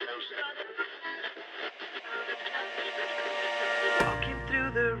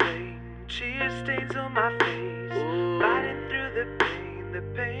through the rain, tear stains on my face. Fighting through the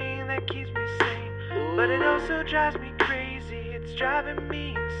pain that keeps me sane. But it also drives me crazy, it's driving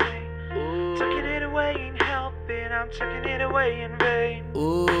me insane. Tucking it away ain't helping, I'm tucking it away in vain.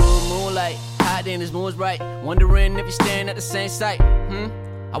 Ooh, moonlight, hot then this moon's bright. Wondering if you're staring at the same sight.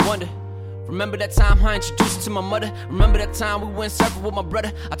 I wonder. Remember that time I introduced you to my mother? Remember that time we went surfing with my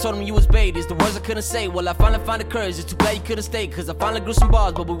brother? I told him you was bae, these the words I couldn't say. Well, I finally found the courage, it's too bad you couldn't stay. Cause I finally grew some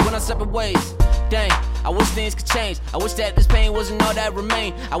bars, but we went our separate ways. Dang, I wish things could change. I wish that this pain wasn't all that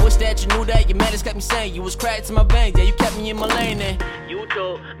remained. I wish that you knew that your madness kept me sane. You was cracked to my veins, yeah, you kept me in my lane. And you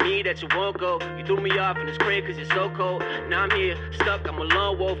told me that you won't go. You threw me off in this crib cause you're so cold. Now I'm here, stuck, I'm a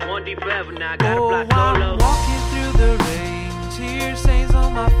lone wolf, one deep forever. Now I gotta fly solo. I'm walking through the rain, tear stains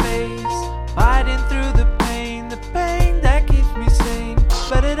on my face. Fighting through the pain that keeps me sane.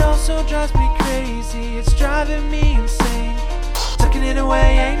 But it also drives me crazy, it's driving me insane. Tucking it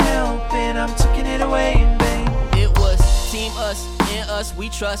away ain't helping, I'm tucking it away in vain. It was team us, in us we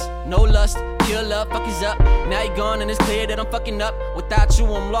trust. No lust, pure love, fuck is up. Now you're gone and it's clear that I'm fucking up. Without you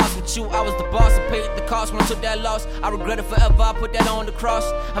I'm lost, with you I was the boss. I paid the cost when I took that loss. I regret it forever, I put that on the cross.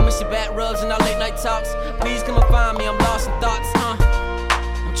 I miss your back rubs and our late night talks. Please come and find me, I'm lost in thoughts.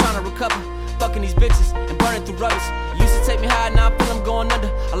 I'm trying to recover, fucking these bitches and burning through rubbers. You used to take me high, now I feel I'm going under.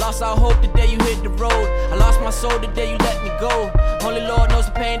 I lost all hope the day you hit the road. I lost my soul the day you let me go. Only Lord knows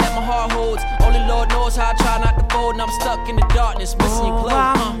the pain that my heart holds. Only Lord knows how I try not to fold. And I'm stuck in the darkness, missing your glow.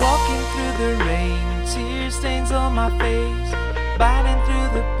 I'm walking through the rain, tear stains on my face. Biting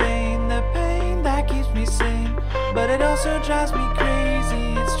through the pain that keeps me sane. But it also drives me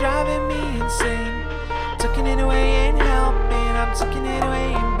crazy, it's driving me insane. Tucking it away ain't helping, I'm tucking it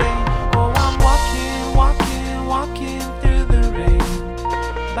away in vain. Walking through the rain,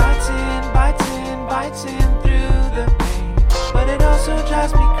 biting through the pain. But it also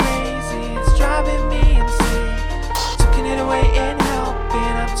drives me crazy.